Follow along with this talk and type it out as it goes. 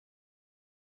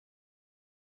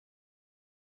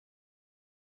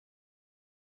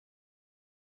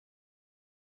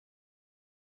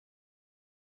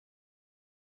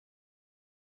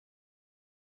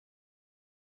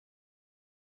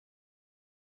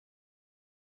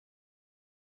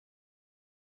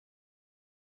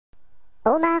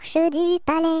Aux marches du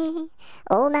palais,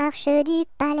 aux marches du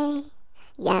palais,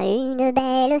 y a une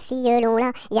belle fille,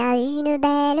 Lola, y a une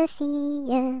belle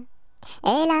fille.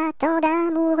 Elle a tant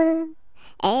d'amoureux,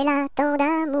 elle a tant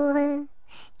d'amoureux,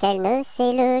 qu'elle ne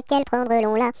sait lequel prendre,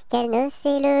 Lola, qu'elle ne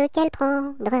sait lequel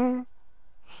prendre.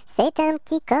 C'est un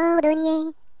petit cordonnier,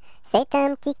 c'est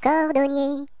un petit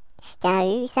cordonnier, qui a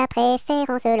eu sa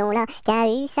préférence, Lola, qui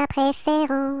a eu sa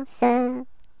préférence.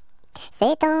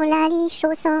 C'est en la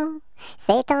lichaussant,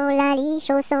 c'est en la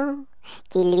lichaussant,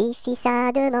 qu'il lui fit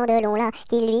sa demande, Lola,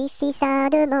 qu'il lui fit sa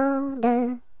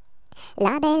demande.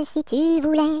 La belle si tu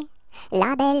voulais,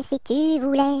 la belle si tu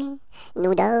voulais,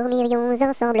 nous dormirions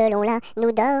ensemble, Lola,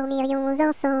 nous dormirions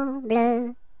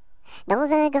ensemble.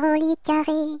 Dans un grand lit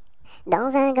carré,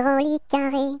 dans un grand lit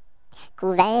carré,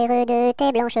 couvert de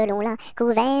tes blanches, Lola,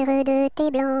 couvert de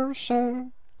tes blanches.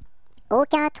 Aux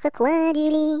quatre coins du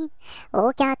lit,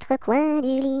 aux quatre coins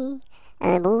du lit,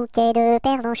 un bouquet de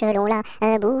pervenches, Lola,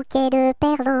 un bouquet de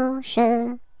pervenches.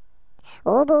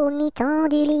 Au beau mi-temps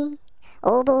du lit,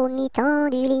 au beau mi-temps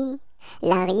du lit,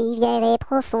 la rivière est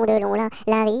profonde, Lola,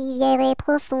 la rivière est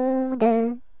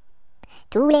profonde.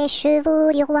 Tous les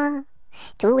chevaux du roi,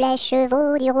 tous les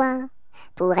chevaux du roi,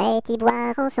 pourraient y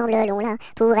boire ensemble, Lola,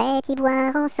 pourraient y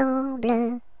boire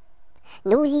ensemble.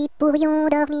 Nous y pourrions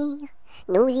dormir,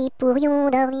 nous y pourrions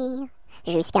dormir,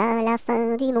 jusqu'à la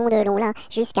fin du monde, Lola,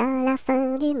 jusqu'à la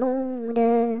fin du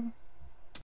monde.